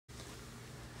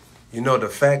You know, the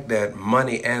fact that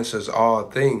money answers all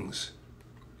things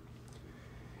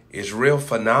is real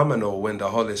phenomenal when the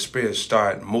Holy Spirit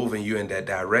start moving you in that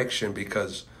direction,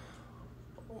 because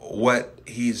what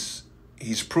he's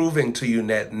proving to you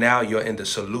that now you're in the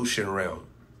solution realm.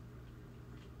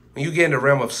 When you get in the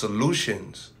realm of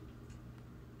solutions,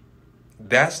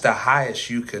 that's the highest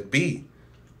you could be,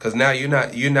 because now you're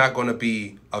not going to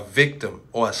be a victim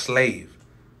or a slave.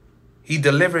 He's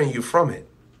delivering you from it.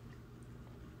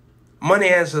 Money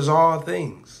answers all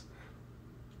things.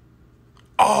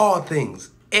 All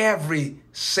things. Every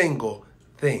single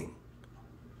thing.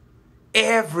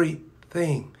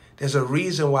 Everything. There's a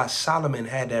reason why Solomon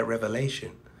had that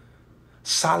revelation.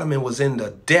 Solomon was in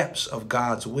the depths of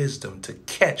God's wisdom to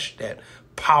catch that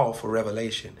powerful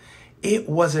revelation. It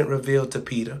wasn't revealed to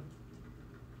Peter.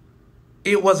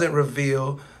 It wasn't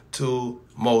revealed to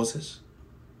Moses.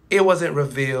 It wasn't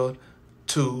revealed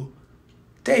to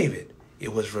David.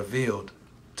 It was revealed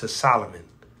to Solomon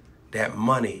that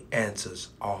money answers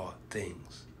all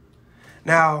things.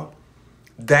 Now,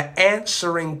 the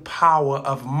answering power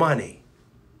of money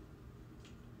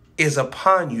is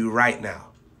upon you right now.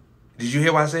 Did you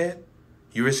hear what I said?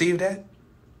 You received that?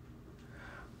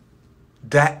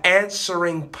 The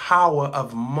answering power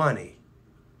of money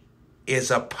is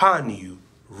upon you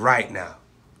right now.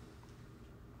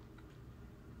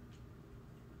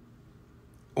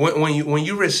 When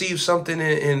you receive something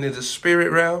in the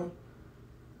spirit realm,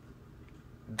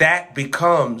 that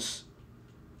becomes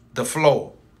the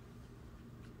flow,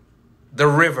 the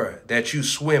river that you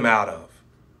swim out of.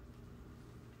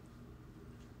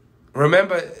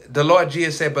 Remember, the Lord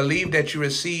Jesus said, believe that you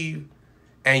receive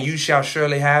and you shall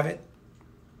surely have it.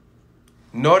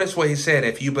 Notice what he said.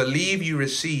 If you believe you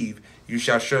receive, you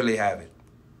shall surely have it.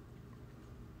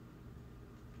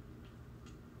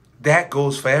 That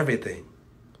goes for everything.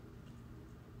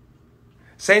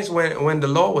 Saints, when the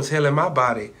Lord was healing my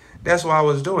body, that's what I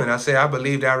was doing. I said, I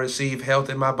believed I received health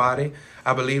in my body.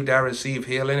 I believed I received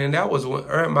healing. And that was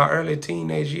my early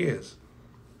teenage years.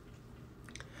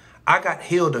 I got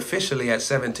healed officially at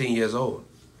 17 years old.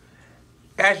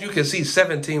 As you can see,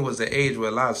 17 was the age where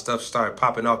a lot of stuff started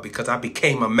popping off, because I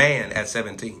became a man at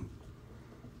 17.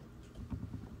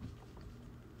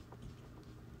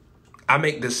 I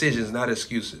make decisions, not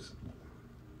excuses.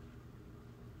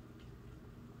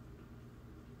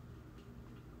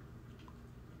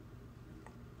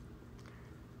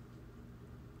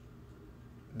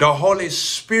 The Holy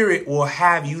Spirit will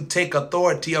have you take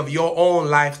authority of your own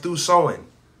life through sowing.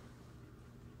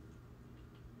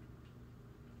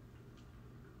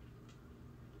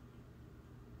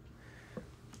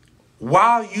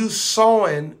 While you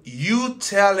sowing, you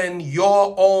telling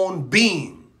your own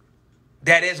being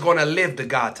that it's going to live the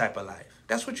God type of life.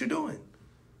 That's what you're doing.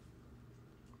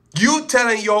 You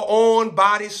telling your own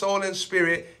body, soul, and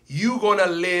spirit, you're going to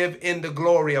live in the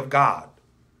glory of God.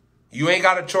 You ain't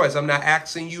got a choice. I'm not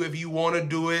asking you if you want to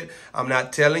do it. I'm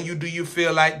not telling you, do you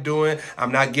feel like doing it?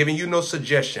 I'm not giving you no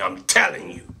suggestion. I'm telling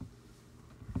you.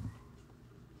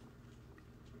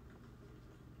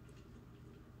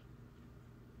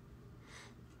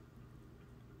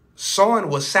 Sowing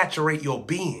will saturate your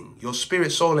being, your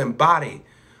spirit, soul, and body.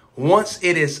 Once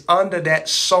it is under that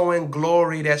sowing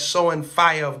glory, that sowing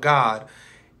fire of God,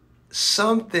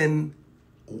 something,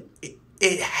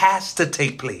 it has to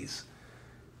take place.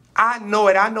 I know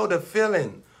it. I know the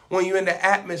feeling when you're in the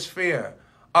atmosphere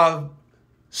of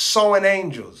sowing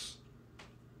angels.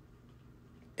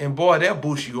 And boy, they'll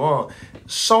boost you on.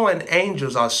 Sowing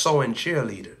angels are sowing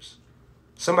cheerleaders.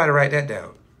 Somebody write that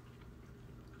down.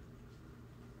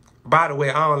 By the way,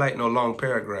 I don't like no long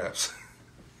paragraphs.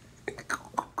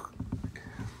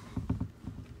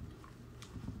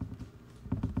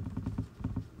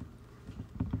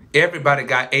 Everybody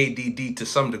got ADD to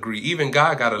some degree. Even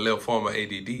God got a little form of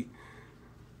ADD.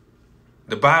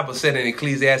 The Bible said in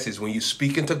Ecclesiastes, when you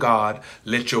speaking to God,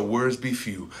 let your words be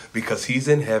few, because he's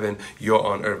in heaven, you're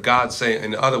on earth. God's saying,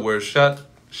 in other words, shut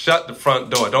the front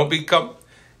door. Don't become,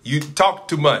 you talk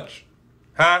too much.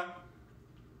 Huh?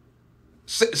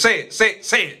 Say it.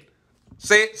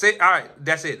 All right,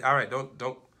 that's it. All right,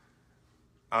 don't.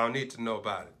 I don't need to know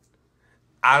about it.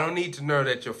 I don't need to know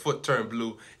that your foot turned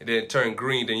blue and then it turned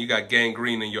green, then you got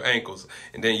gangrene in your ankles,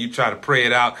 and then you try to pray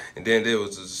it out, and then there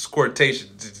was a squirtation.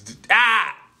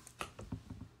 Ah!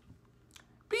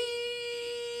 Beep.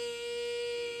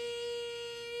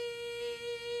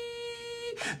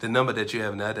 The number that you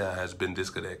have now has been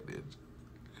disconnected.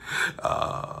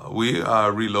 We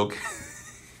are relocating.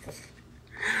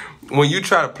 When you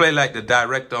try to play like the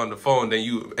director on the phone, then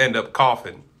you end up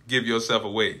coughing. Give yourself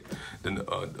away.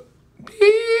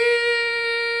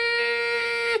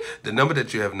 The number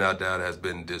that you have now dialed has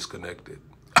been disconnected.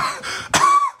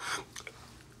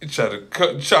 You try to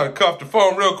cuff the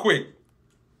phone real quick.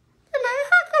 And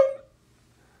like,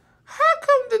 how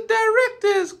come the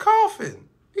director is coughing?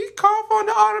 He cough on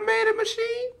the automated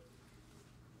machine?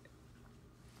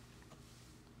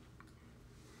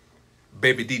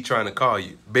 Baby D trying to call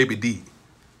you. Baby D.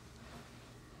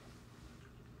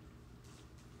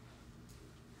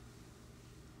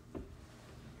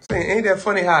 Ain't that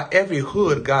funny how every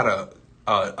hood got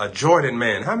a Jordan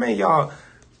man? How many of y'all,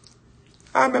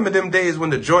 I remember them days when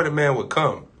the Jordan man would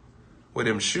come with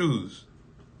them shoes.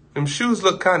 Them shoes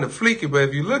look kind of fleeky, but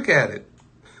if you look at it,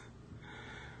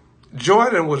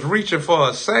 Jordan was reaching for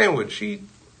a sandwich.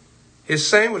 His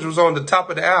sandwich was on the top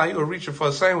of the aisle. He was reaching for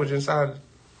a sandwich inside.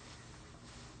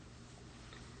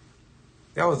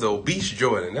 That was the obese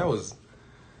Jordan. That was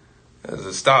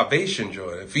a starvation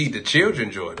Jordan. Feed the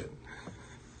children Jordan.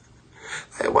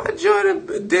 Like, why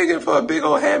Jordan digging for a big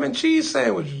old ham and cheese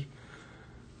sandwich?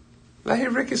 Like he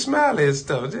Ricky Smiley and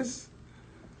stuff. It's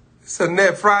a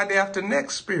net Friday after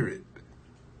next spirit.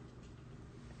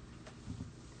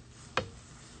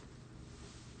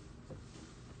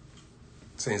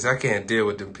 Saints, I can't deal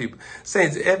with them people.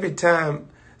 Saints, every time,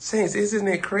 Saints, isn't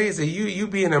it crazy? You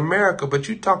be in America, but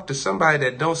you talk to somebody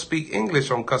that don't speak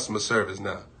English on customer service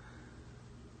now.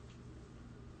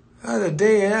 The other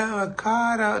day, I have a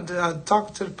card out. I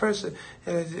talked to the person.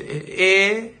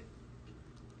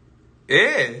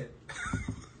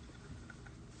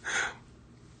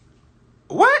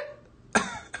 What?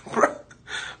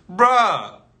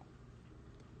 Bruh.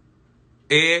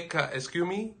 Excuse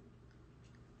me?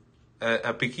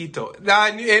 A Paquito. Nah,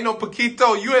 ain't no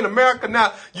Paquito. You in America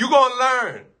now. You gonna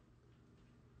learn.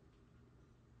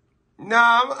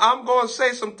 Nah, I'm gonna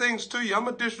say some things to you. I'm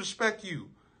gonna disrespect you.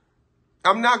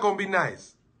 I'm not gonna be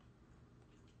nice.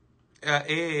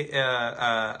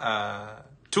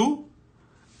 Two?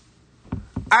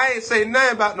 I ain't say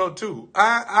nothing about no two.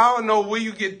 I don't know where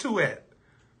you get two at.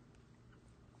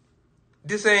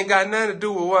 This ain't got nothing to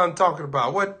do with what I'm talking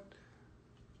about. What?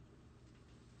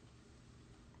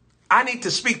 I need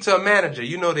to speak to a manager.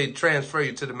 You know they transfer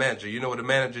you to the manager. You know what the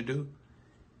manager do?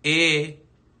 Wait,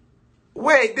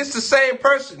 this the same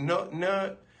person.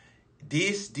 No.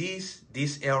 This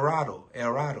El Rado.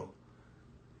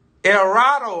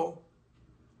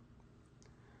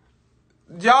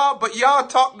 Y'all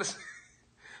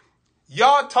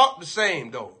talk the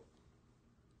same though.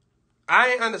 I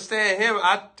ain't understand him.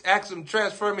 I asked him to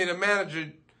transfer me to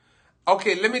manager.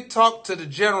 Okay, let me talk to the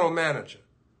general manager.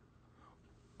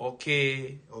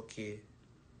 Okay.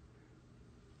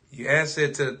 You answer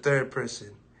to the third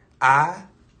person.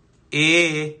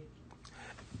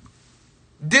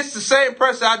 This the same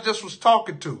person I just was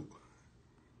talking to.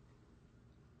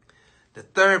 The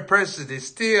third person, they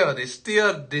still.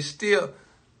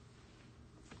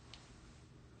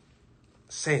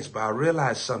 Saints, but I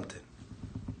realized something.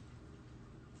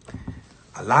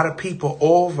 A lot of people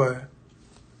over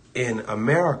in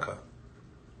America,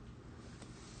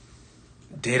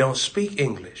 they don't speak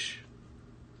English.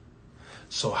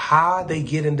 So how are they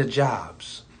getting the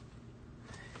jobs?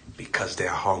 Because they're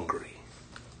hungry.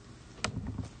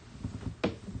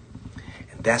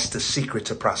 And that's the secret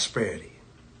to prosperity.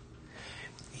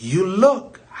 You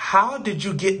look, how did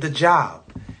you get the job?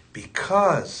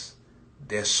 Because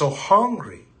they're so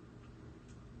hungry.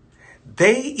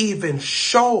 They even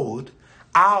showed,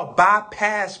 I'll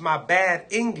bypass my bad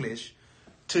English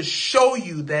to show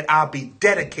you that I'll be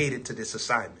dedicated to this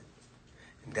assignment.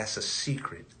 And that's a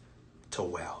secret to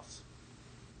wealth.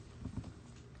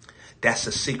 That's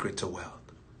a secret to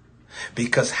wealth.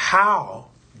 Because how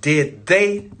did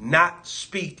they not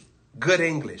speak good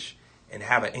English and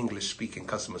have an English-speaking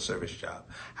customer service job?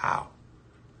 How?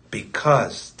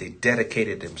 Because they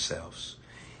dedicated themselves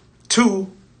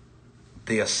to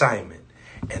the assignment.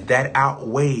 And that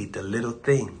outweighed the little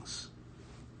things.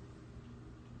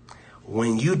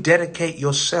 When you dedicate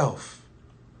yourself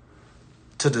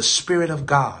to the Spirit of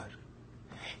God,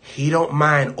 He don't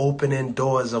mind opening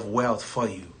doors of wealth for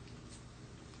you.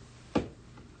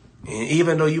 And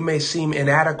even though you may seem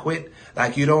inadequate,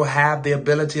 like you don't have the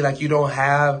ability, like you don't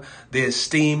have the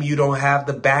esteem, you don't have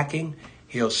the backing,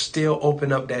 He'll still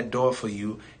open up that door for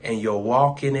you, and you'll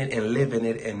walk in it and live in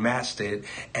it and master it,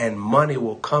 and money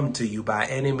will come to you by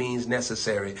any means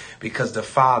necessary because the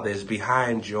Father is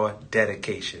behind your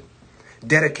dedication.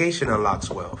 Dedication unlocks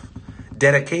wealth.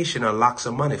 Dedication unlocks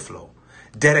a money flow.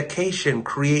 Dedication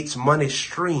creates money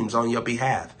streams on your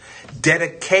behalf.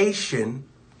 Dedication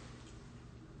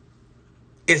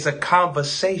is a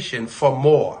conversation for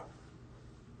more.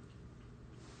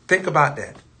 Think about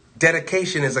that.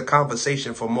 Dedication is a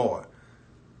conversation for more.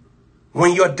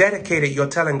 When you're dedicated, you're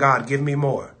telling God, give me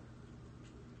more.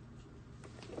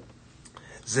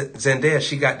 Zendaya,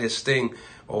 she got this thing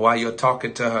while you're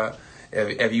talking to her.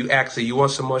 If you ask her, you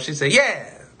want some more? She say,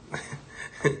 yeah.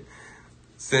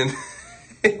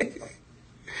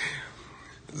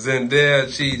 Zendaya,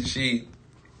 she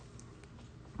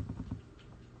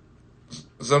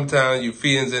sometimes you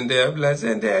feeling Zendaya, like,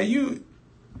 Zendaya,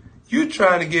 you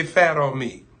trying to get fat on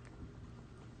me.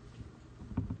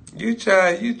 You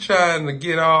trying to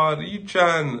get all, you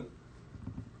trying to.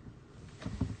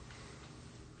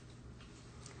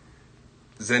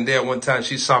 Zendaya, one time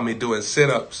she saw me doing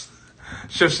sit-ups.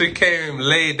 So she came and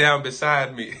laid down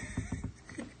beside me.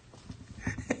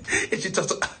 And she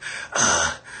told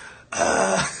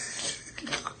I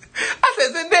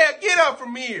said, Zendaya, get up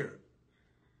from here.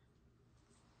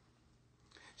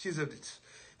 She said,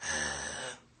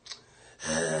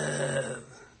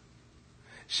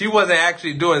 she wasn't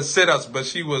actually doing sit-ups, but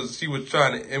she was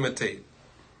trying to imitate.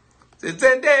 She said,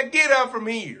 Zendaya, get up from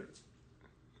here.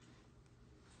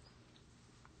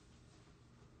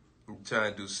 I'm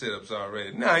trying to do sit-ups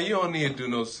already. Nah, you don't need to do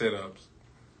no sit-ups.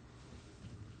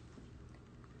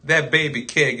 That baby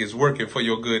keg is working for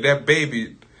your good. That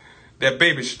baby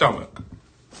stomach.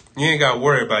 You ain't got to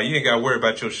worry about it. You ain't got to worry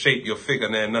about your shape, your figure,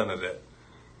 none of that.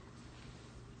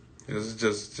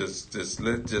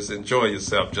 Just enjoy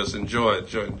yourself. Just enjoy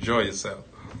yourself.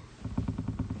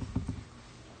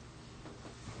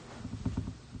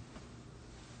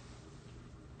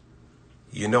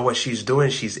 You know what she's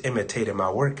doing? She's imitating my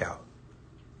workout.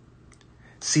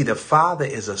 See, the Father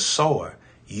is a sower.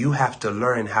 You have to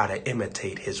learn how to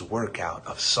imitate his workout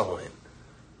of sowing.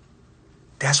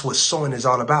 That's what sowing is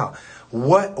all about.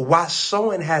 Why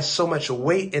sowing has so much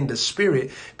weight in the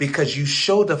spirit? Because you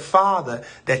show the Father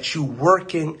that you're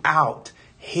working out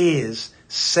his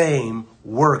same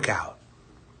workout.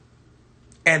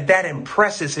 And that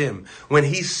impresses him when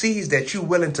he sees that you're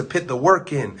willing to put the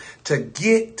work in to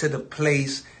get to the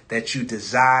place that you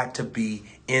desire to be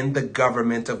in the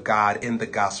government of God, in the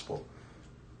gospel.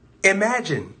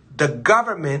 Imagine the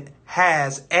government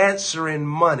has answering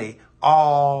money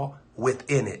all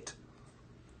within it.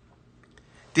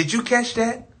 Did you catch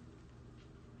that?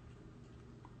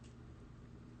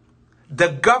 The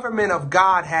government of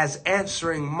God has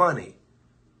answering money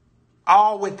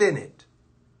all within it.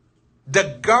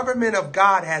 The government of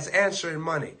God has answering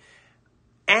money.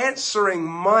 Answering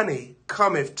money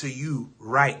cometh to you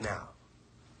right now.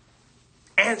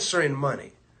 Answering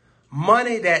money.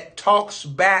 Money that talks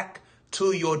back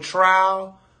to your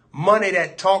trial. Money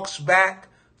that talks back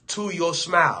to your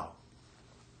smile.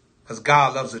 Because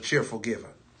God loves a cheerful giver.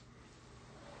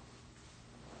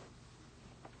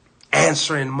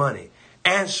 Answering money.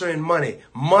 Answering money.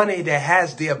 Money that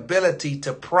has the ability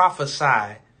to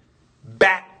prophesy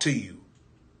back to you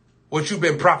what you've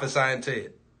been prophesying to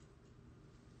it.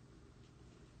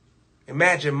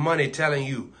 Imagine money telling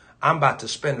you, I'm about to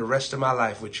spend the rest of my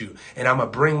life with you. And I'm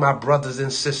going to bring my brothers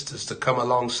and sisters to come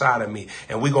alongside of me.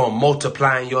 And we're going to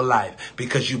multiply in your life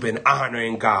because you've been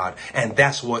honoring God. And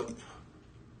that's what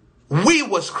we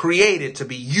was created to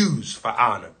be used for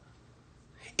honor.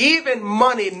 Even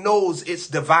money knows its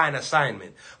divine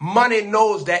assignment. Money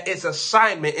knows that its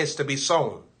assignment is to be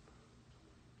sown.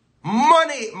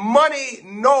 Money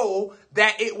know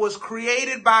that it was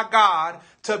created by God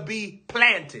to be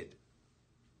planted.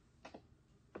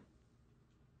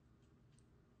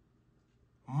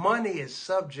 Money is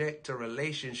subject to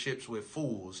relationships with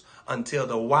fools until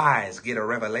the wise get a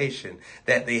revelation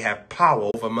that they have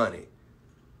power over money.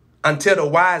 Until the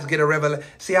wise get a revelation.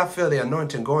 See, I feel the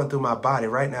anointing going through my body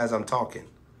right now as I'm talking.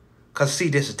 Because see,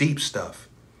 this deep stuff.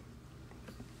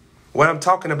 What I'm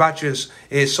talking about you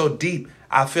is so deep.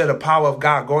 I feel the power of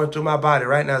God going through my body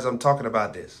right now as I'm talking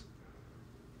about this.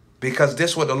 Because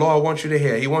this is what the Lord wants you to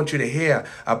hear. He wants you to hear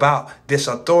about this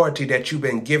authority that you've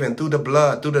been given through the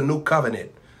blood, through the new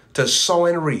covenant, to sow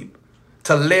and reap,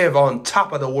 to live on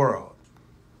top of the world.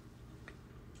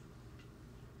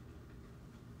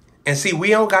 And see,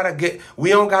 we don't gotta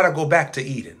go back to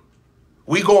Eden.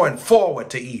 We going forward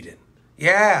to Eden.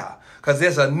 Yeah. Because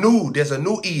there's a new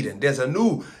Eden. There's a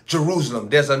new Jerusalem.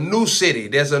 There's a new city.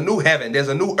 There's a new heaven. There's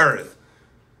a new earth.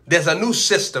 There's a new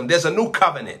system. There's a new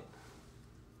covenant.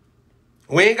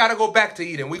 We ain't got to go back to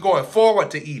Eden. We're going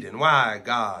forward to Eden. My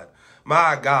God.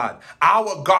 My God.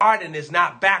 Our garden is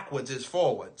not backwards, it's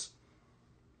forwards.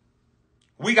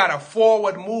 We got a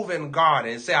forward moving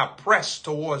garden. Say, I press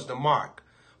towards the mark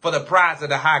for the prize of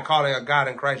the high calling of God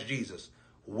in Christ Jesus.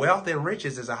 Wealth and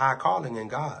riches is a high calling in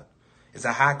God. It's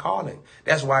a high calling.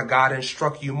 That's why God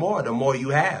instructs you more the more you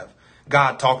have.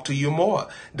 God talks to you more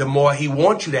the more he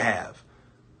wants you to have.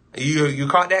 You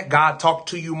caught that? God talked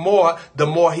to you more the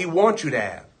more he wants you to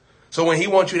have. So when he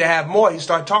wants you to have more, he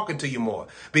start talking to you more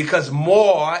because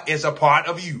more is a part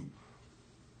of you.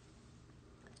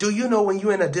 Do you know when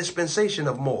you're in a dispensation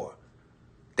of more,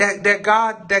 that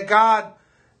God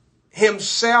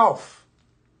himself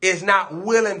is not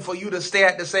willing for you to stay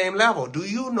at the same level? Do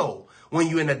you know when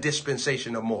you're in a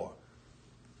dispensation of more?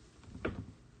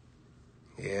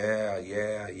 Yeah.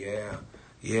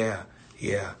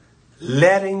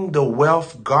 Letting the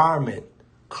wealth garment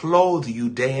clothe you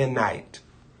day and night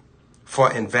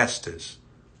for investors.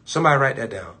 Somebody write that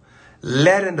down.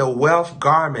 Letting the wealth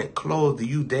garment clothe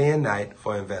you day and night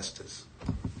for investors.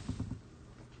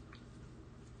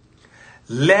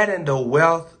 Letting the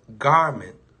wealth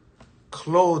garment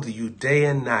clothe you day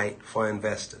and night for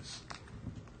investors.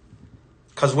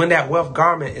 Because when that wealth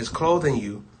garment is clothing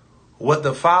you, what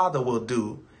the Father will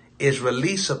do is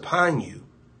release upon you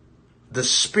the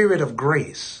spirit of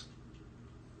grace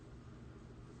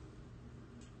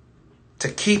to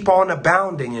keep on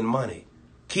abounding in money,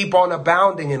 keep on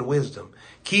abounding in wisdom.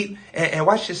 And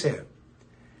watch this here.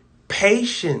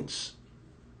 Patience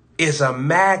is a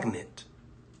magnet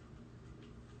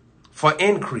for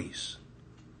increase.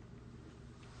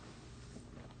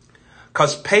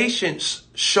 Because patience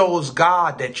shows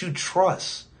God that you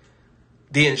trust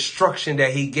the instruction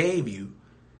that he gave you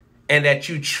and that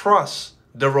you trust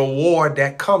the reward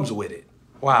that comes with it.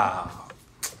 Wow.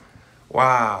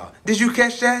 Did you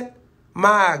catch that?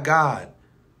 My God.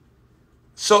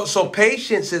 So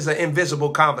patience is an invisible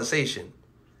conversation.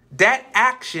 That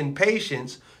action,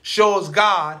 patience, shows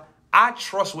God, I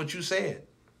trust what you said.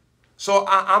 So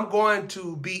I'm going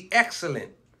to be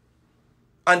excellent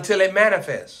until it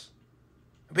manifests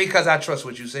because I trust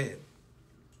what you said.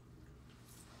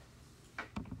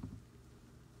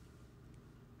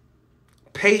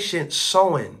 Patient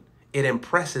sowing, it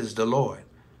impresses the Lord.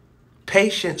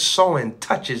 Patient sowing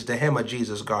touches the hem of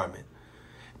Jesus' garment.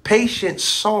 Patient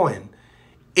sowing,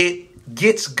 it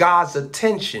gets God's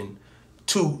attention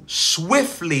to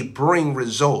swiftly bring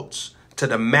results to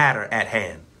the matter at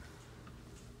hand.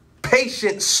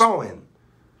 Patient sowing.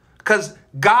 Because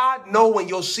God knows when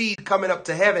your seed coming up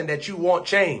to heaven that you want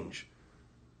change.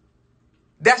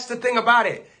 That's the thing about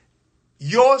it.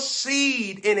 Your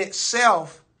seed in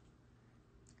itself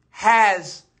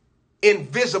has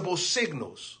invisible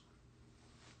signals.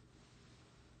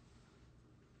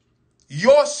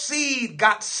 Your seed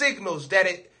got signals that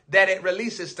it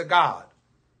releases to God.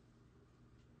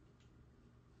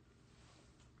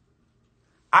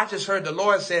 I just heard the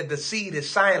Lord said the seed is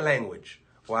sign language.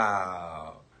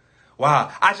 Wow.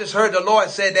 I just heard the Lord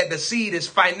said that the seed is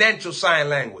financial sign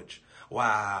language.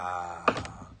 Wow.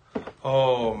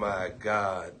 Oh my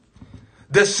God.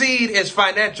 The seed is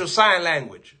financial sign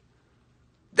language.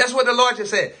 That's what the Lord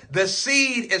just said. The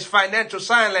seed is financial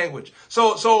sign language.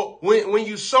 So when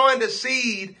you sowing the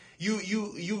seed,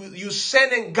 you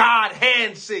sending God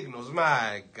hand signals.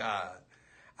 My God.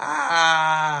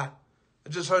 I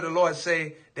just heard the Lord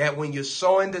say that when you're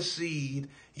sowing the seed,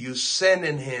 you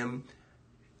sending him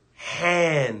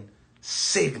hand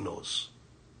signals,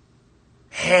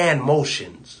 hand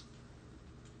motions.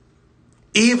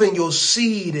 Even your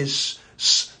seed is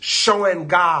showing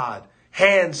God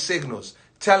hand signals,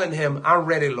 telling him, I'm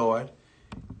ready, Lord.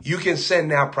 You can send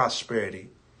now prosperity.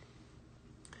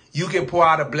 You can pour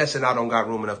out a blessing I don't got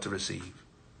room enough to receive.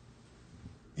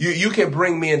 You can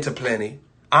bring me into plenty.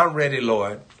 I'm ready,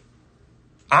 Lord.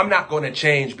 I'm not going to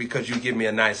change because you give me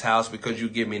a nice house, because you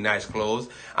give me nice clothes.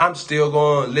 I'm still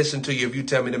going to listen to you if you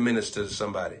tell me to minister to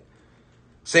somebody.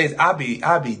 Saints, I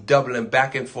be doubling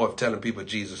back and forth telling people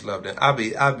Jesus loved them. I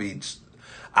be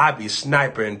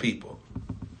snipering people.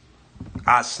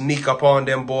 I sneak up on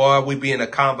them, boy. We be in a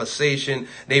conversation.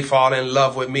 They fall in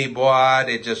love with me, boy.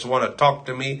 They just want to talk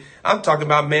to me. I'm talking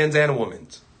about men's and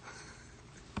women's.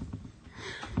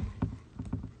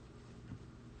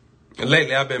 And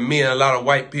lately, I've been meeting a lot of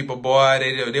white people, boy.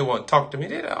 They want to talk to me.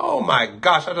 Oh, my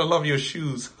gosh, I just love your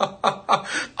shoes.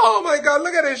 Oh, my God,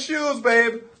 look at his shoes,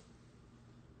 babe.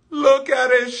 Look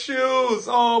at his shoes.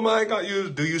 Oh, my God.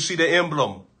 Do you see the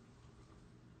emblem?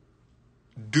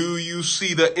 Do you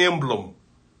see the emblem?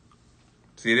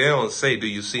 See, they don't say, do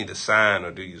you see the sign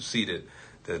or do you see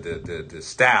the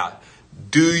style?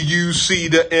 Do you see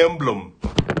the emblem?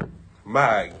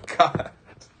 My God.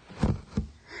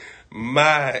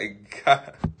 My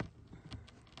God.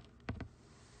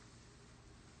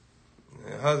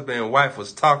 The husband and wife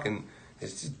was talking.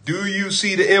 Do you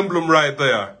see the emblem right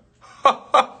there?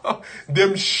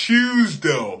 Them shoes,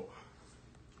 though.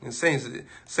 And saints,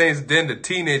 then the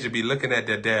teenager be looking at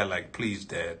their dad like, please,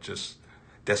 Dad,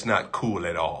 that's not cool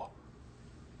at all.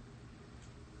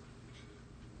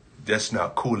 That's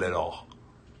not cool at all.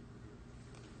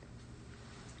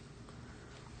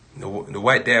 The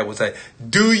white dad was like,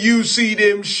 do you see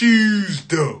them shoes,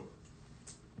 though?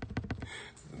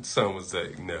 The son was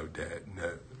like, no, Dad,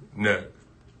 no.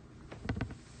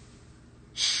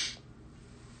 Shh.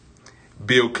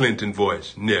 Bill Clinton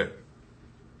voice, no.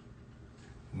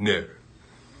 The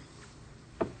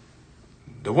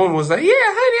woman was like, yeah,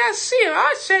 honey, I see her.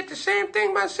 I said the same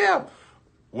thing myself.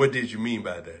 What did you mean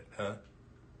by that, huh?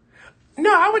 No,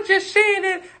 I was just saying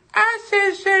that I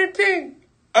said the same thing.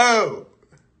 Oh.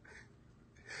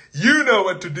 You know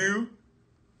what to do.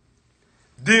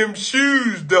 Them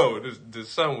shoes, though. The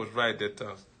son was right that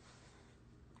time.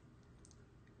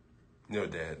 No,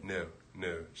 Dad, no.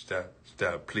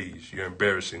 Stop, please. You're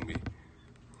embarrassing me.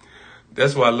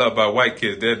 That's what I love about white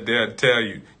kids. They'll tell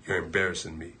you, you're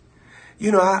embarrassing me.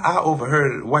 You know, I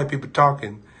overheard white people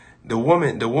talking. The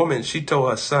woman, she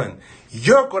told her son,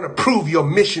 you're going to prove your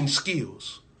mission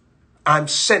skills. I'm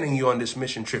sending you on this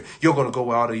mission trip. You're going to go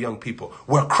with all the young people.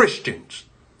 We're Christians.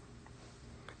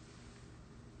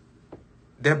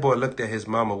 That boy looked at his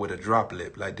mama with a drop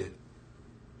lip like this.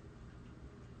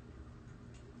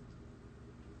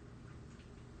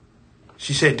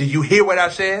 She said, did you hear what I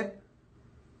said?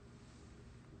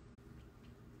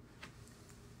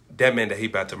 That meant that he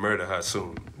about to murder her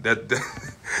soon.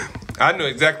 I knew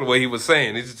exactly what he was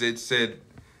saying. It said,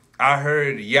 I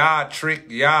heard Yah trick,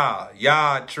 Yah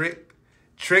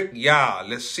trick, Yah.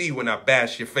 Let's see when I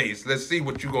bash your face. Let's see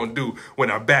what you gonna do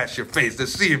when I bash your face.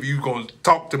 Let's see if you gonna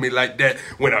talk to me like that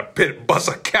when I bust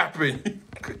a cap in you.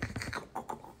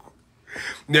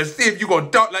 Let's see if you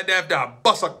gonna talk like that after I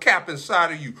bust a cap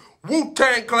inside of you.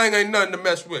 Wu-Tang Clan ain't nothing to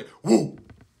mess with. Woo.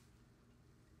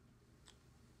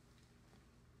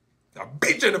 I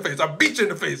beat you in the face.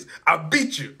 I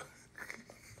beat you.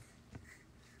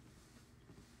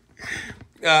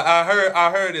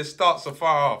 I heard his thoughts so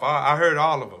far off. I heard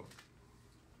all of them.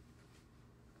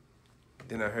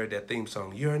 Then I heard that theme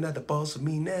song. You're another boss of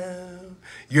me now.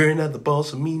 You're another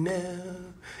boss of me now.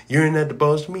 You're another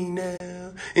boss of me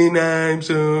now. And I'm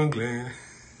so glad.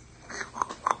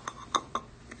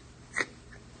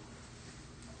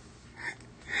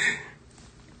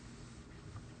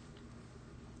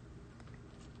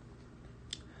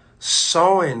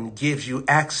 Sowing gives you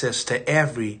access to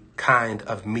every kind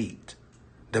of meat.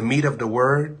 The meat of the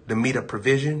word, the meat of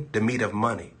provision, the meat of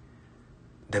money,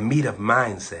 the meat of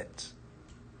mindsets,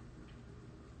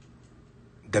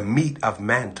 the meat of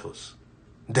mantles,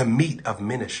 the meat of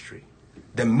ministry,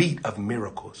 the meat of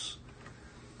miracles.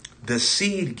 The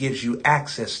seed gives you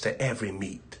access to every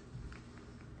meat.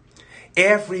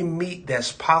 Every meat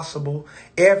that's possible,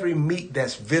 every meat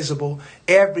that's visible,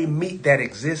 every meat that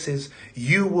exists,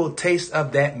 you will taste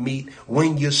of that meat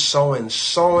when you're sowing.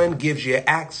 Sowing gives you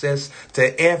access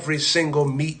to every single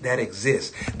meat that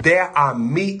exists. There are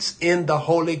meats in the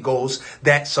Holy Ghost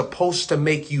that's supposed to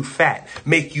make you fat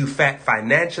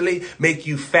financially, make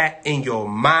you fat in your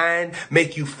mind,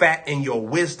 make you fat in your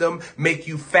wisdom, make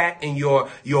you fat in your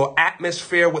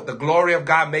atmosphere with the glory of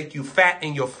God, make you fat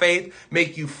in your faith,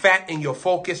 make you fat in your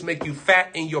focus, make you fat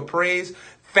in your praise,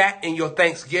 fat in your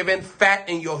thanksgiving, fat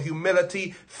in your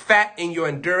humility, fat in your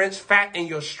endurance, fat in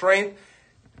your strength,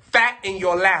 fat in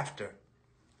your laughter.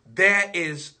 There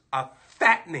is a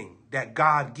fattening that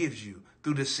God gives you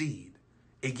through the seed.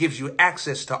 It gives you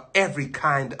access to every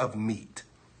kind of meat.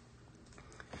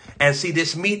 And see,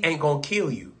 this meat ain't going to kill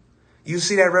you. You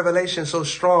see that revelation so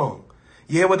strong.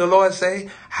 You hear what the Lord say?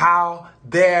 How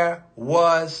there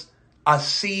was a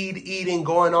seed eating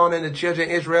going on in the children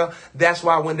of Israel. That's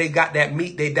why when they got that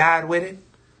meat, they died with it.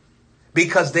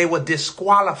 Because they were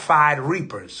disqualified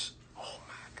reapers. Oh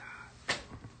my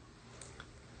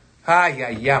God.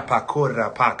 Ayaya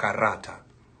pakura pakarata.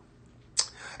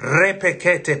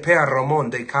 Repekete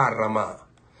perromonde karama.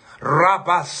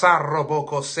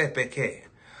 Rabasarroboko sepeke.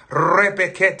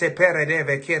 Repekete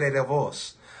peredeve kere de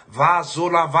vos.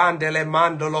 Vazula vandele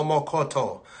mandolo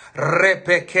mokoto.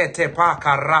 Repekete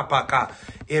paka rapaka.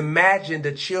 Imagine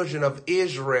the children of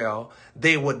Israel,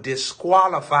 they were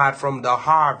disqualified from the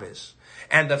harvest.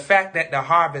 And the fact that the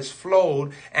harvest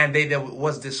flowed and they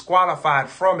was disqualified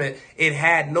from it, it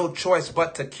had no choice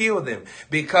but to kill them,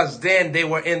 because then they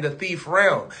were in the thief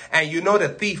realm. And you know the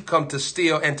thief come to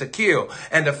steal and to kill.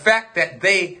 And the fact that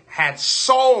they had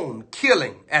sown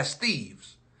killing as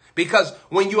thieves, because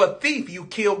when you're a thief, you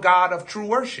kill God of true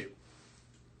worship.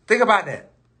 Think about that.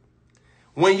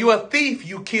 When you're a thief,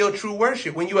 you kill true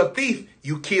worship. When you're a thief,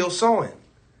 you kill sowing.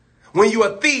 When you're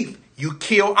a thief, you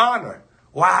kill honor.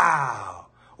 Wow.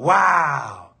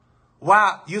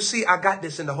 You see, I got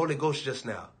this in the Holy Ghost just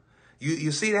now.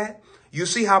 You see that? You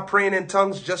see how praying in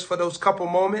tongues just for those couple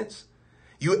moments,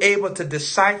 you're able to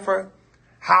decipher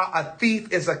how a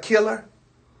thief is a killer,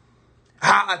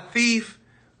 how a thief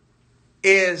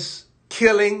is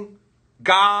killing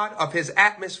God of his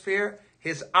atmosphere,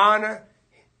 his honor,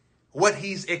 what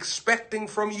he's expecting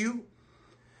from you.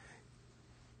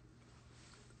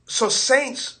 So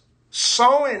saints,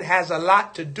 sowing has a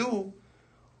lot to do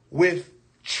with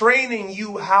training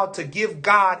you how to give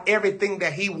God everything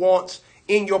that he wants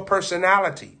in your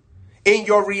personality, in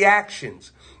your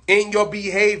reactions, in your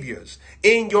behaviors,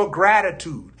 in your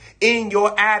gratitude, in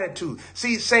your attitude.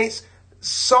 See, saints,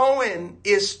 sowing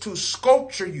is to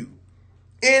sculpture you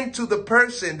into the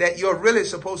person that you're really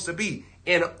supposed to be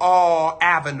in all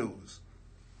avenues.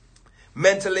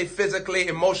 Mentally, physically,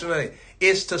 emotionally,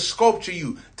 is to sculpture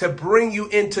you, to bring you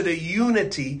into the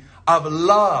unity of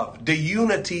love, the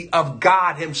unity of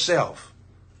God himself.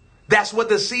 That's what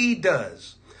the seed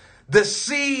does. The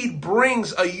seed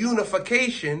brings a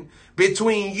unification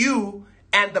between you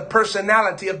and the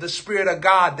personality of the Spirit of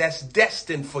God that's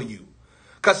destined for you.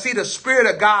 Because see, the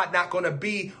Spirit of God not going to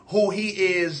be who he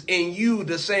is in you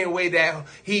the same way that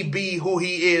he be who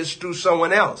he is through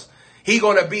someone else. He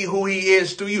going to be who he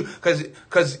is through you.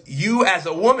 Because you as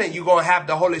a woman, you're going to have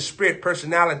the Holy Spirit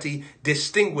personality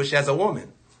distinguished as a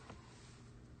woman.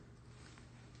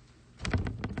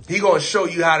 He going to show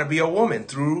you how to be a woman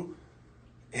through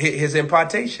his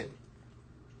impartation.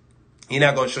 He's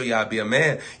not going to show you how to be a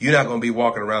man. You're not going to be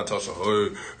walking around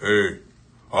talking, hey,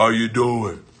 how you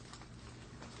doing?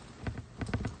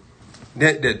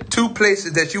 The two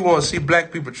places that you want to see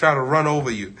black people try to run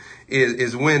over you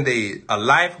is when they a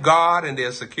lifeguard and they're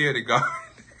a security guard.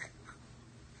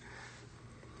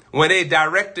 When they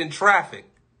directing traffic.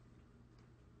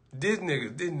 This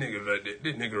nigga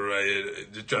right here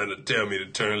just trying to tell me to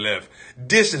turn left.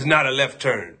 This is not a left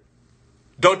turn.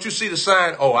 Don't you see the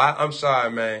sign? Oh, I'm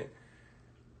sorry, man.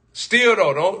 Still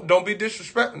though, don't be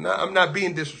disrespectful. No, I'm not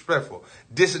being disrespectful.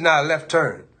 This is not a left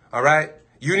turn. All right.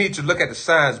 You need to look at the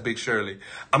signs, Big Shirley.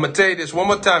 I'm going to tell you this one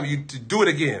more time. You do it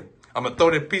again. I'm going to throw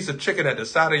that piece of chicken at the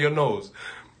side of your nose.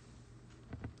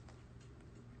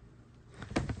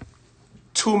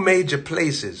 Two major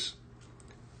places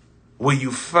where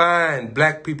you find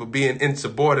black people being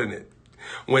insubordinate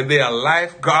when they're a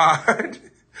lifeguard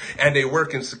and they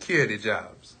work in security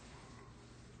jobs.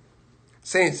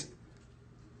 Saints,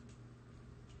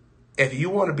 if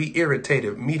you want to be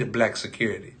irritated, meet a black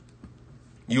security.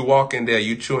 You walk in there,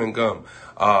 you chewing gum.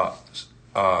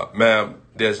 Ma'am,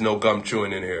 there's no gum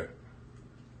chewing in here.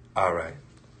 All right.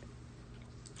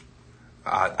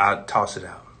 I'll toss it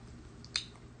out.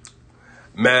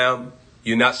 Ma'am,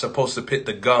 you're not supposed to put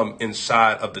the gum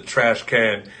inside of the trash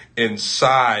can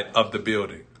inside of the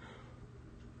building.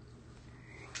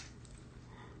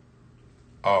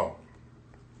 Oh.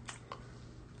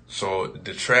 So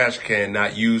the trash can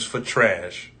not used for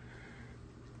trash.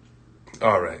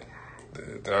 All right.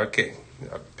 Okay,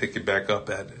 I'll pick it back up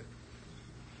at it.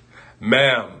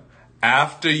 Ma'am,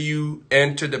 after you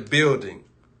enter the building,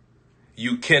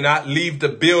 you cannot leave the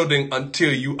building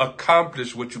until you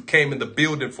accomplish what you came in the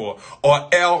building for,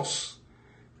 or else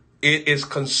it is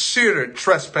considered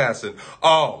trespassing.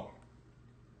 Oh.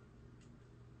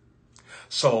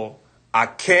 So I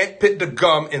can't put the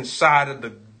gum inside of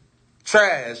the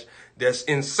trash that's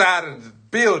inside of the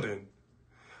building.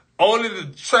 Only the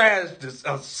trash that's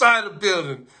outside the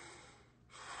building.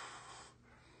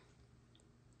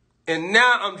 And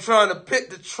now I'm trying to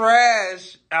pick the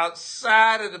trash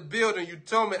outside of the building. You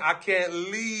told me I can't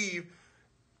leave.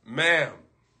 Ma'am,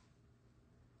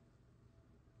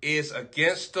 it's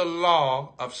against the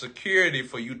law of security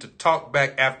for you to talk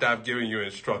back after I've given you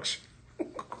instruction.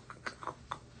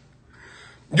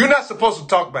 You're not supposed to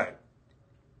talk back.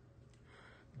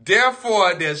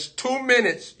 Therefore, there's 2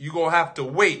 minutes you're going to have to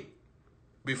wait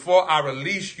before I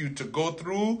release you to go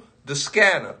through the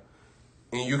scanner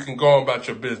and you can go on about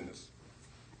your business.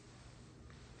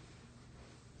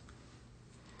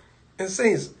 And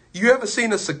saints, you ever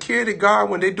seen a security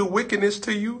guard when they do wickedness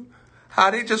to you?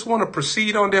 How they just want to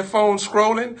proceed on their phone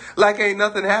scrolling like ain't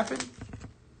nothing happened?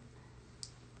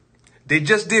 They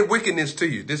just did wickedness to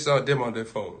you. This is them on their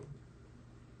phone.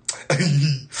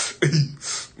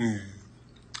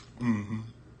 Mm-hmm.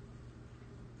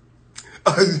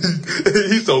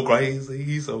 He's so crazy.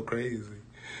 He's so crazy.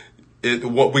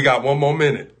 We got 1 more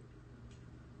minute.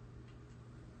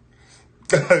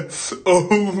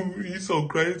 Oh, he's so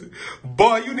crazy.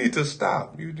 Boy, you need to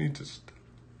stop. You need to stop.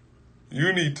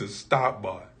 You need to stop,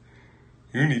 boy.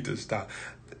 You need to stop.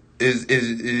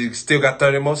 It still got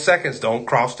 30 more seconds. Don't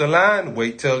cross the line.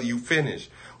 Wait till you finish.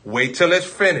 Wait till it's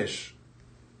finished.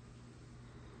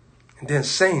 And then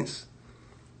saints,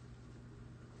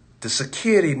 The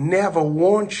security never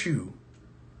wants you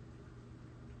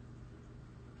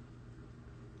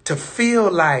to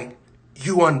feel like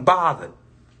you unbothered.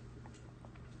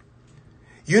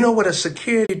 You know what a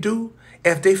security do?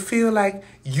 If they feel like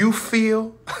you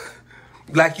feel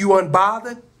like you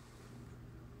unbothered,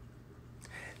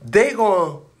 they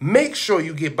gonna make sure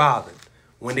you get bothered.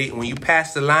 When you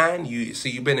pass the line, you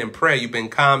see you've been in prayer, you've been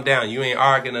calmed down, you ain't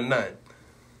arguing or nothing.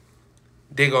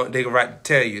 They gonna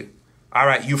tell you, all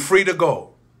right, you free to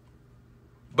go.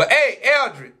 But hey,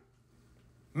 Eldred,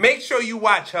 make sure you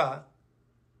watch her.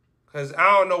 Cause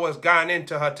I don't know what's gone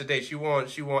into her today. She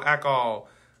won't act all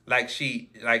like she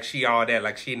all that,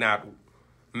 like she not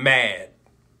mad.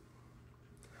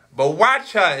 But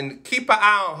watch her and keep an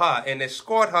eye on her and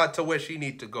escort her to where she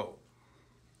need to go.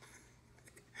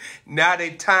 Now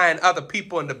they tying other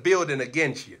people in the building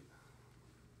against you.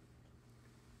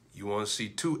 You want to see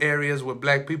two areas where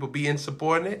black people be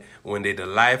insubordinate? When they the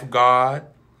lifeguard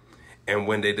and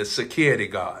when they the security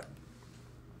guard.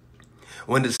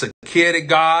 When the security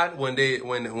guard, when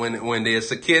they're a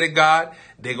security guard,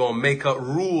 they're gonna make up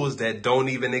rules that don't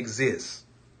even exist.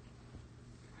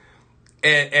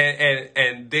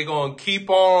 And they're gonna keep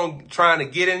on trying to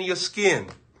get in your skin.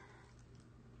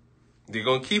 They're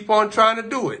gonna keep on trying to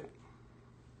do it.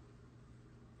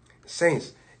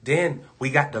 Saints, then we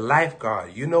got the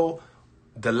lifeguard. You know,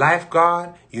 the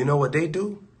lifeguard, you know what they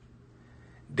do?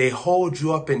 They hold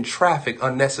you up in traffic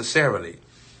unnecessarily.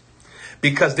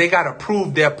 Because they got to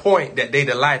prove their point that they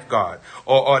the lifeguard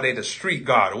or they the street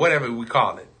guard or whatever we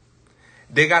call it.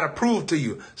 They got to prove to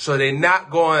you. So they're not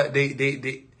going,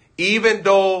 they even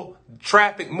though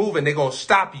traffic moving, they're going to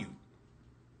stop you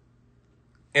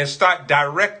and start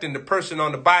directing the person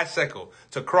on the bicycle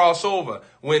to cross over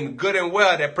when good and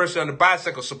well that person on the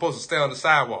bicycle is supposed to stay on the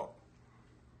sidewalk.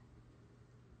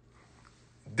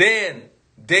 Then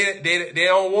they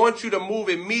don't want you to move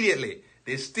immediately.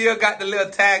 They still got the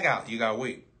little tag out. You got to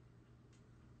wait.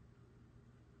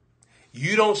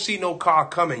 You don't see no car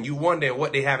coming. You wondering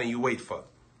what they having you wait for.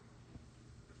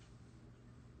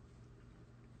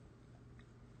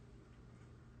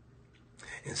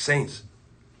 And saints,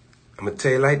 I'm going to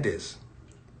tell you like this.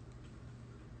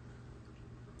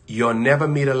 You'll never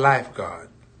meet a lifeguard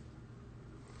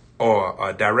or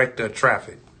a director of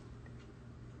traffic.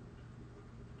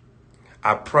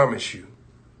 I promise you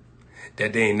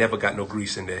that they ain't never got no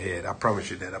grease in their head. I promise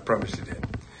you that. I promise you that.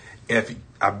 If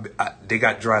they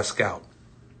got dry scalp,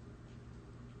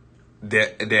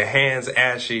 their hands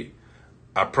ashy,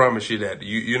 I promise you that.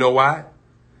 You know why?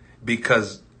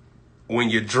 Because when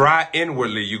you're dry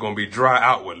inwardly, you're going to be dry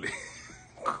outwardly.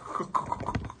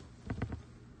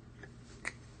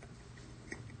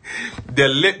 Their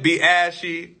lip be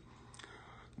ashy.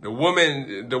 The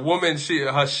woman,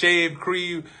 her shave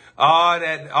cream, all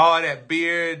that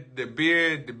beard, the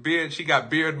beard, she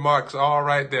got beard marks all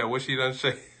right there. What she done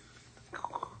say?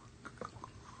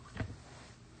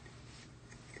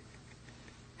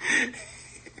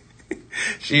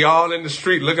 She all in the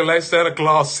street looking like Santa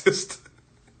Claus sister.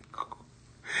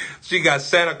 She got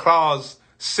Santa Claus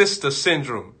sister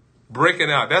syndrome breaking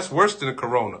out. That's worse than a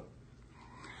corona.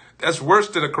 That's worse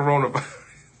than a coronavirus.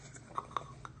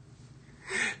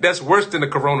 That's worse than the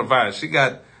coronavirus.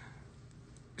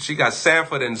 She got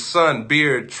Sanford and Son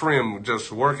beard trim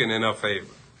just working in her favor.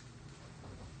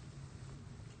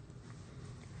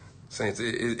 Saints,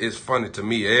 it's funny to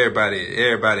me.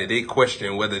 Everybody, they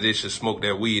question whether they should smoke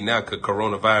that weed now because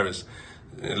coronavirus,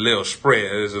 a little spread.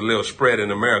 There's a little spread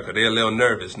in America. They're a little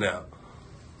nervous now.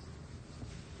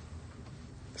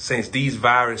 Saints, these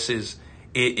viruses,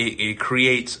 it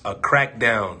creates a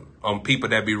crackdown on people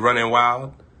that be running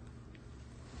wild.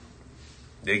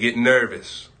 They get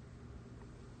nervous.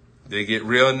 They get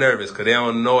real nervous because they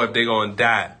don't know if they're going to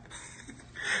die.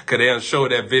 Because they don't show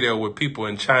that video with people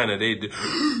in China. They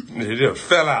just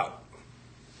fell out.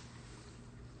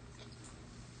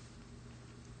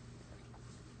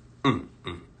 I'm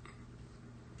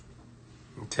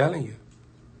telling you.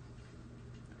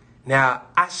 Now,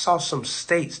 I saw some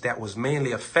states that was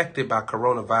mainly affected by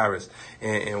coronavirus.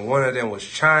 And one of them was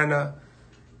China.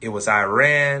 It was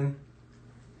Iran.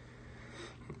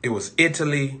 It was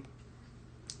Italy.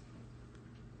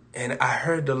 And I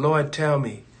heard the Lord tell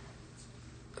me,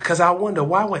 because I wonder,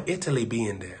 why would Italy be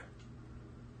in there?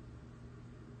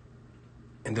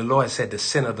 And the Lord said, the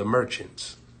sin of the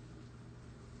merchants.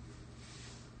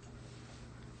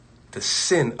 The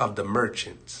sin of the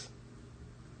merchants.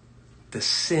 The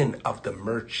sin of the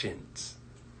merchants.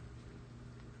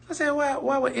 I said,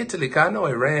 why would Italy? Because I know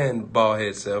Iran balled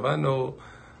itself. I know,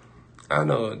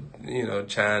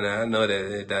 China. I know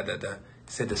that.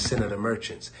 He said the sin of the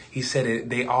merchants. He said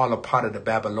they all are part of the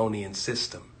Babylonian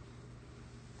system.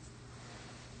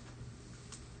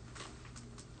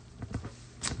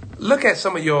 Look at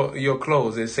some of your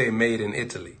clothes that say made in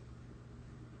Italy.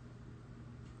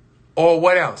 Or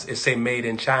what else? It say made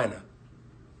in China.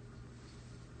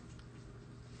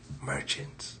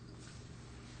 Merchants.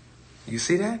 You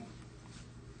see that?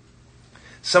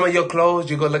 Some of your clothes,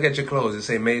 you go look at your clothes, it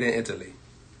say made in Italy.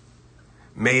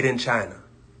 Made in China.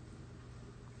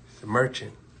 It's a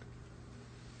merchant.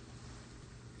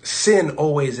 Sin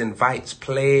always invites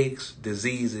plagues,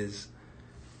 diseases.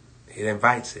 It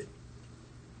invites it.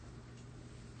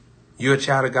 You're a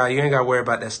child of God. You ain't got to worry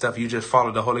about that stuff. You just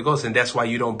follow the Holy Ghost. And that's why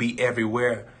you don't be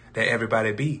everywhere that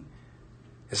everybody be.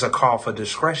 It's a call for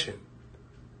discretion.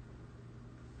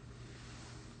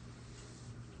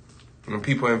 When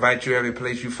people invite you every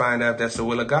place, you find out that's the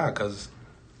will of God. Because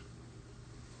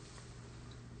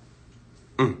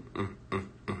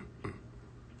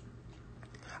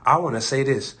I want to say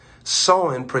this.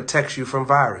 Sowing protects you from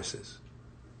viruses.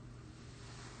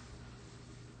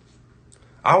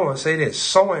 I want to say this.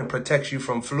 Sowing protects you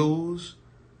from flus,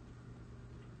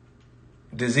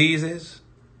 diseases,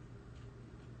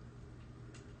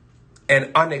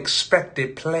 and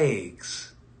unexpected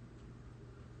plagues.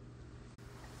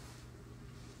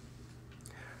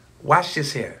 Watch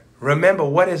this here. Remember,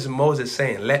 what is Moses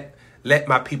saying? Let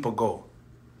my people go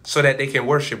so that they can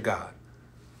worship God.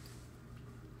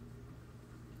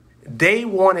 They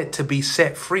wanted to be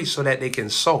set free so that they can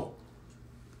sow.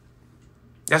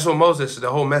 That's what Moses, the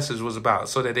whole message was about,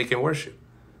 so that they can worship.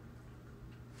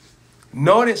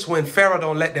 Notice when Pharaoh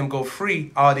don't let them go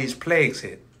free, all these plagues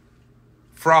hit.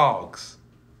 Frogs.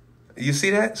 You see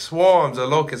that? Swarms or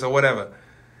locusts or whatever.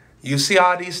 You see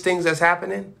all these things that's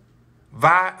happening?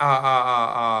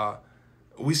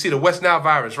 We see the West Nile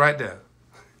virus right there.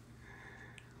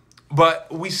 But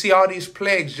we see all these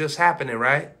plagues just happening,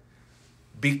 right?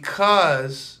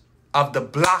 Because of the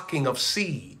blocking of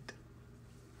seed.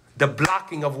 The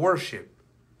blocking of worship,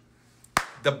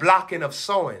 the blocking of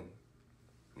sowing.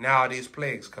 Now these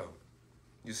plagues come.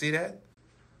 You see that?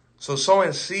 So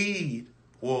sowing seed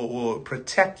will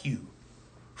protect you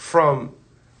from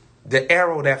the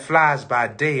arrow that flies by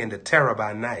day and the terror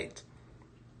by night.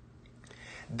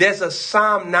 There's a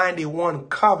Psalm 91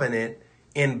 covenant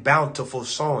in bountiful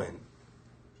sowing.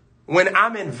 When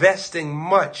I'm investing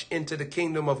much into the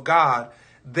kingdom of God,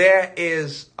 there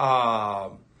is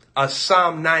a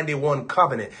Psalm 91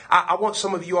 covenant. I want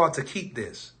some of you all to keep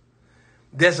this.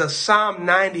 There's a Psalm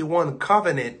 91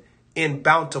 covenant in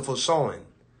bountiful sowing.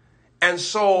 And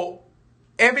so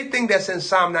everything that's in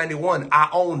Psalm 91, I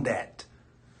own that.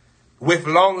 With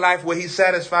long life will he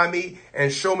satisfy me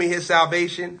and show me his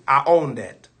salvation. I own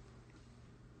that.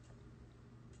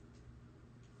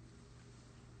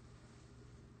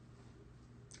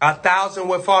 A 1,000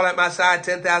 will fall at my side,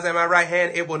 10,000 at my right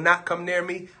hand. It will not come near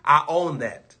me. I own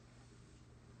that.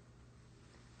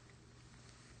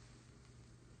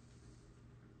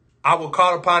 I will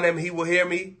call upon him, he will hear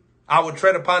me. I will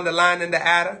tread upon the lion and the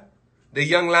adder, the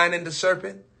young lion and the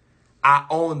serpent. I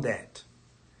own that.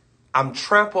 I'm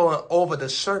trampling over the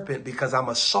serpent because I'm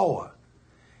a sower.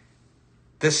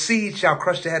 The seed shall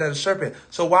crush the head of the serpent.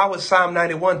 So why would Psalm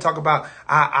 91 talk about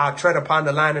I'll tread upon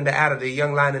the lion and the adder, the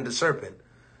young lion and the serpent?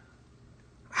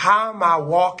 How am I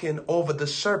walking over the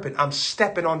serpent? I'm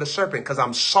stepping on the serpent because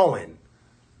I'm sowing.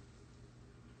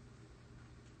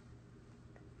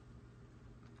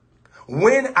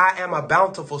 When I am a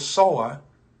bountiful sower,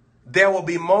 there will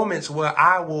be moments where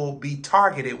I will be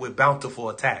targeted with bountiful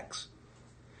attacks.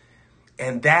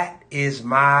 And that is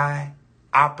my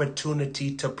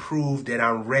opportunity to prove that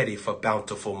I'm ready for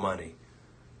bountiful money.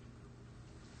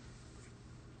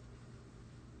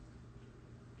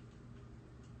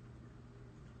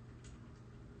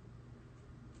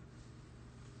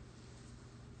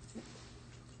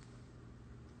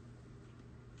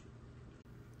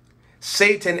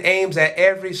 Satan aims at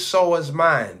every sower's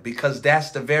mind because that's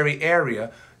the very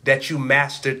area that you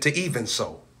mastered to even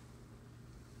sow.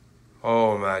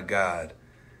 Oh my God.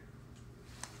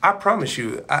 I promise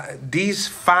you, these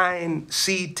fine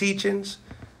seed teachings,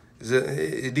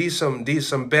 these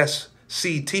some best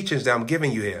seed teachings that I'm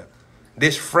giving you here.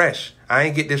 This fresh. I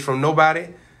ain't get this from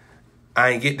nobody.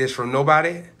 I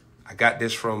got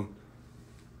this from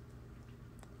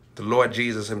the Lord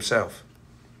Jesus himself.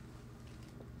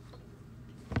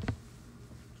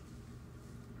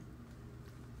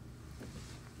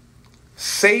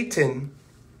 Satan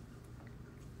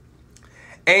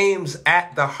aims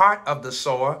at the heart of the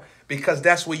sower because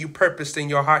that's where you purposed in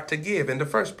your heart to give in the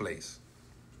first place.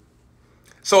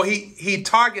 So he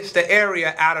targets the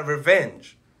area out of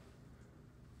revenge.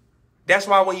 That's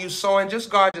why when you sowing, just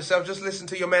guard yourself. Just listen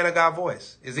to your man of God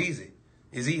voice. It's easy.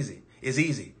 It's easy. It's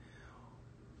easy.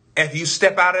 If you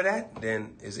step out of that,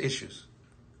 then it's issues.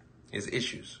 It's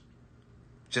issues.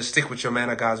 Just stick with your man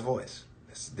of God's voice.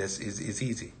 This is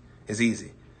easy. It's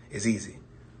easy. It's easy.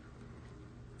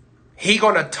 He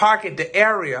gonna target the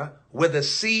area where the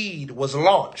seed was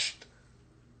launched,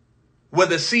 where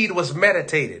the seed was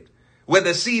meditated, where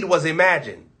the seed was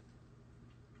imagined.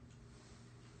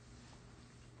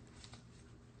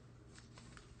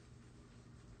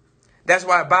 That's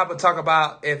why the Bible talk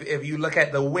about if you look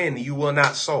at the wind, you will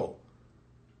not sow.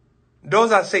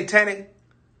 Those are satanic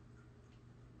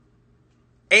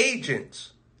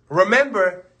agents.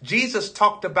 Remember, Jesus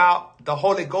talked about the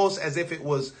Holy Ghost as if it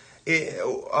was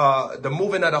the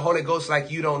moving of the Holy Ghost, like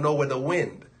you don't know where the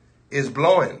wind is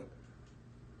blowing.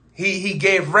 He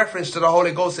gave reference to the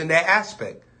Holy Ghost in that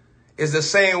aspect. It's the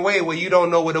same way where you don't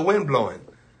know where the wind blowing.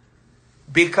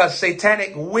 Because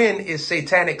satanic wind is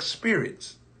satanic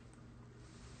spirits.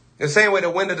 The same way the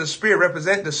wind of the spirit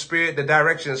represent the spirit, the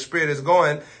direction the spirit is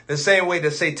going. The same way the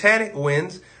satanic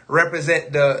winds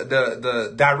represent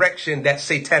the direction that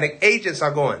satanic agents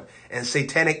are going. And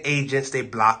satanic agents, they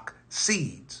block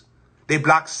seeds. They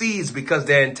block seeds because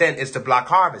their intent is to block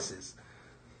harvests.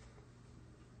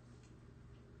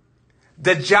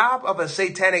 The job of a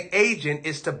satanic agent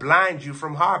is to blind you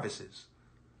from harvests.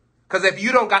 Because if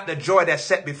you don't got the joy that's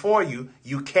set before you,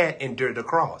 you can't endure the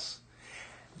cross.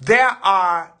 There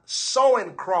are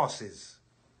sowing crosses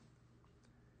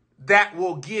that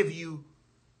will give you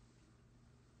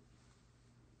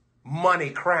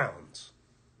money crowns.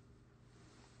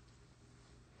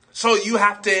 So you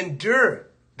have to endure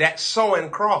that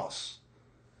sowing cross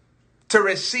to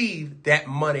receive that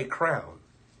money crown.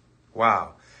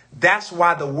 Wow. That's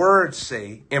why the words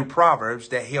say in Proverbs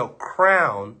that he'll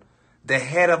crown the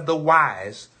head of the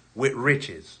wise with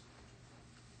riches.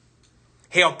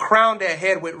 He'll crown their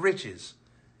head with riches.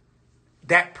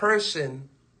 That person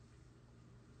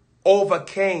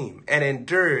overcame and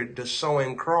endured the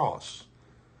sowing cross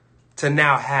to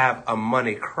now have a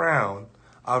money crown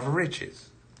of riches.